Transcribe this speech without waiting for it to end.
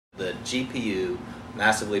GPU,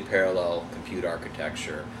 massively parallel compute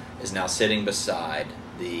architecture, is now sitting beside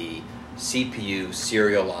the CPU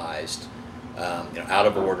serialized, out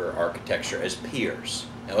of order architecture as peers.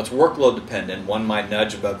 Now it's workload dependent. One might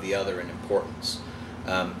nudge above the other in importance.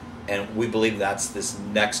 And we believe that's this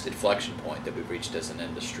next inflection point that we've reached as an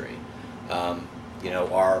industry.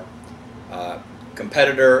 Our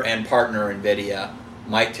competitor and partner NVIDIA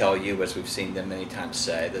might tell you, as we've seen them many times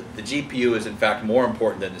say, that the GPU is in fact more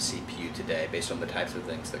important than the CPU today based on the types of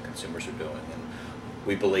things that consumers are doing. And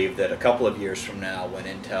we believe that a couple of years from now, when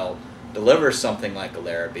Intel delivers something like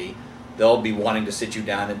Arabi, they'll be wanting to sit you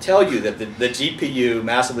down and tell you that the GPU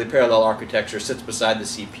massively parallel architecture sits beside the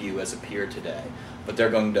CPU as a peer today. But they're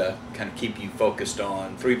going to kind of keep you focused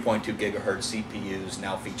on 3.2 gigahertz CPUs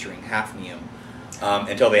now featuring Hafnium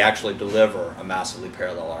until they actually deliver a massively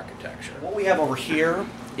parallel architecture. What we have over here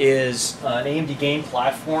is an AMD game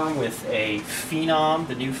platform with a Phenom,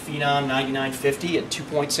 the new Phenom 9950 at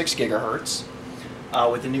 2.6 gigahertz,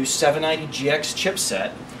 with the new 790GX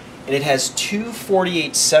chipset. And it has two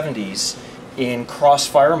 4870s in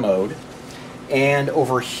Crossfire mode. And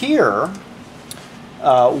over here,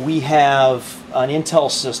 we have an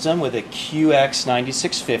Intel system with a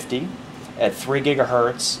QX9650 at 3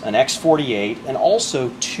 gigahertz, an X48, and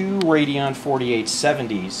also two Radeon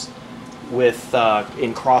 4870s with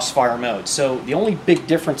in Crossfire mode. So the only big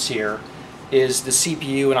difference here is the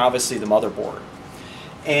CPU and obviously the motherboard.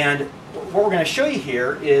 And what we're going to show you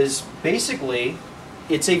here is basically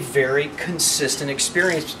it's a very consistent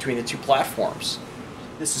experience between the two platforms.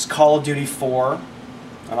 This is Call of Duty 4,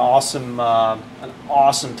 an awesome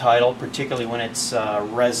title, particularly when it's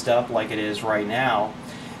rezzed up like it is right now.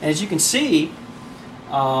 And as you can see,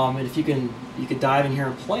 and if you can dive in here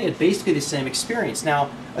and play it, basically the same experience. Now,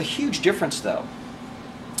 a huge difference though.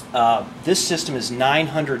 This system is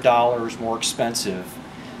 $900 more expensive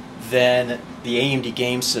than the AMD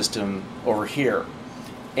game system over here,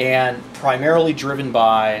 and primarily driven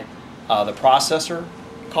by the processor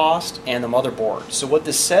cost and the motherboard. So what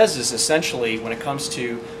this says is essentially, when it comes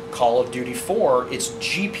to Call of Duty 4, it's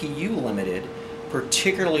GPU limited,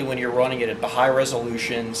 particularly when you're running it at the high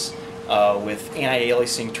resolutions with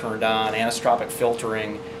anti-aliasing turned on, anastropic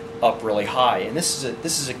filtering up really high. And this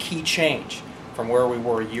is a key change from where we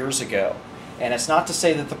were years ago. And it's not to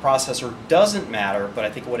say that the processor doesn't matter, but I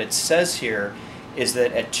think what it says here is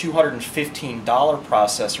that at $215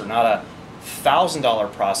 processor, not a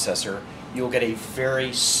 $1,000 processor, you'll get a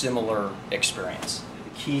very similar experience.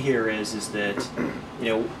 The key here is that,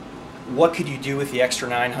 what could you do with the extra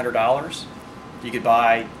 $900? You could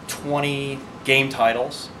buy 20 game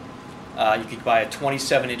titles. You could buy a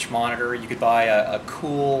 27-inch monitor. You could buy a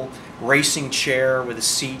cool racing chair with a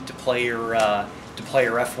seat to play your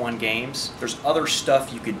F1 games. There's other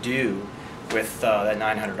stuff you could do with that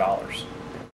 $900.